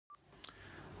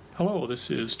Hello, this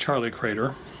is Charlie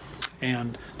Crater,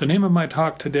 and the name of my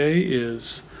talk today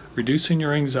is Reducing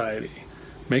Your Anxiety,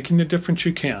 Making the Difference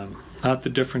You Can, Not the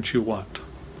Difference You Want.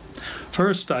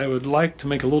 First, I would like to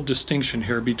make a little distinction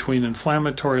here between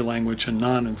inflammatory language and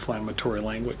non-inflammatory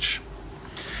language.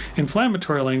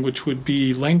 Inflammatory language would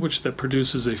be language that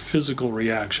produces a physical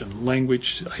reaction,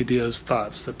 language, ideas,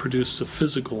 thoughts that produce a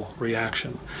physical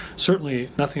reaction. Certainly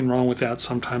nothing wrong with that,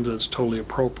 sometimes it's totally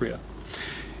appropriate.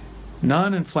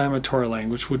 Non-inflammatory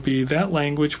language would be that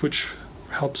language which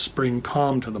helps bring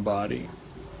calm to the body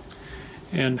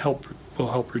and will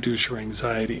help reduce your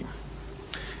anxiety.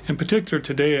 In particular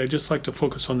today, I'd just like to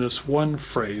focus on this one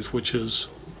phrase, which is,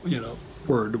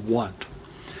 word want.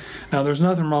 Now, there's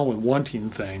nothing wrong with wanting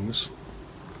things.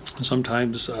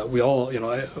 Sometimes we all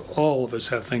of us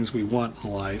have things we want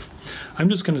in life. I'm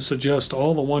just going to suggest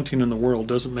all the wanting in the world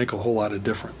doesn't make a whole lot of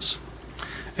difference,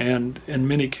 and in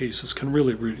many cases can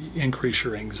really increase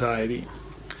your anxiety.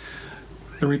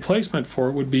 The replacement for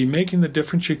it would be making the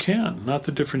difference you can, not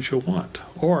the difference you want,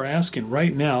 or asking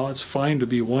right now, it's fine to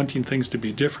be wanting things to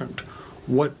be different.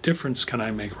 What difference can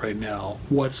I make right now?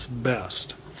 What's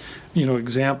best?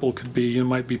 Example could be you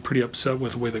might be pretty upset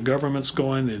with the way the government's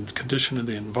going, the condition of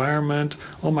the environment.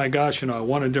 Oh my gosh, I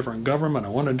want a different government, I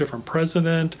want a different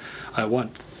president, I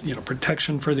want,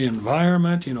 protection for the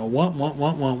environment,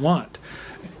 want.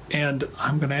 And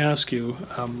I'm going to ask you,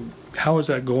 how is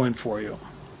that going for you?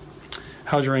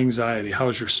 How's your anxiety?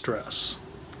 How's your stress?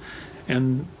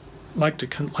 And like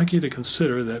you to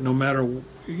consider that no matter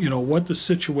what the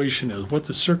situation is, what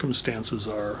the circumstances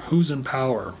are, who's in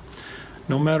power,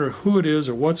 no matter who it is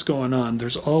or what's going on,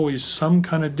 there's always some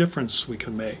kind of difference we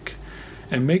can make.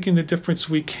 And making the difference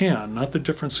we can, not the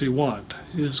difference we want,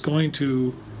 is going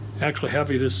to actually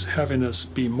having us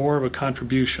be more of a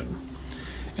contribution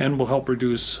and will help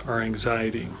reduce our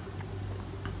anxiety.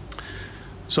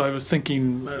 So I was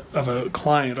thinking of a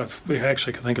client. I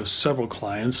actually could think of several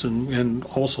clients and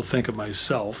also think of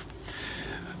myself.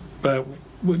 But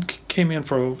came in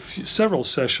for several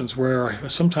sessions where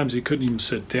sometimes he couldn't even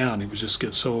sit down. He would just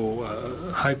get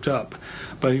so hyped up.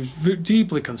 But he was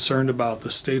deeply concerned about the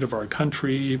state of our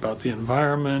country, about the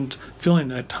environment,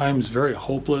 feeling at times very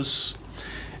hopeless.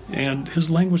 And his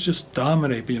language just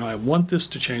dominated. I want this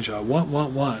to change. I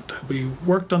want. We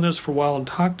worked on this for a while and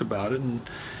talked about it.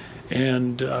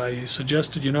 And I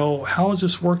suggested, how is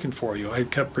this working for you? I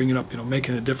kept bringing up,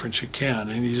 making a difference you can.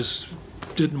 And he just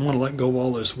didn't want to let go of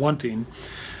all this wanting.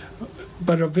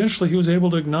 But eventually he was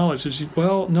able to acknowledge this.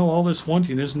 Well, no, all this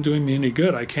wanting isn't doing me any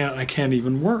good. I can't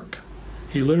even work.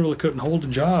 He literally couldn't hold a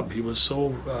job. He was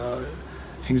so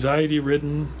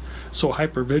anxiety-ridden, so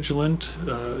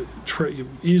hypervigilant,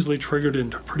 easily triggered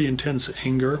into pretty intense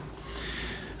anger.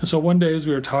 And so one day as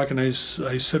we were talking, I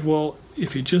said, well,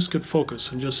 if you just could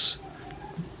focus and just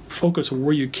focus on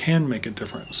where you can make a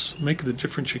difference, make the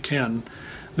difference you can,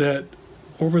 that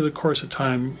over the course of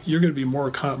time, you're going to be more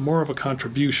of a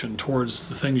contribution towards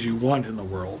the things you want in the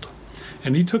world.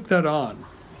 And he took that on.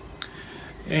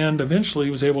 And eventually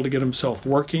he was able to get himself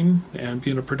working and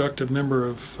being a productive member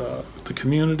of the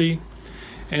community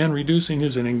and reducing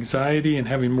his anxiety and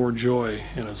having more joy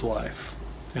in his life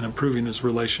and improving his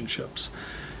relationships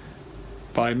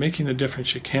by making the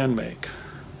difference you can make,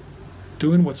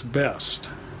 doing what's best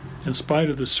in spite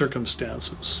of the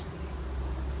circumstances.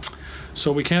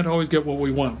 So we can't always get what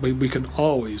we want, but we can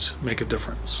always make a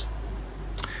difference.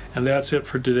 And that's it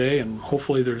for today, and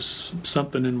hopefully there's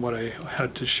something in what I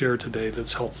had to share today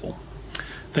that's helpful.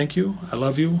 Thank you, I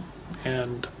love you,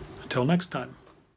 and until next time.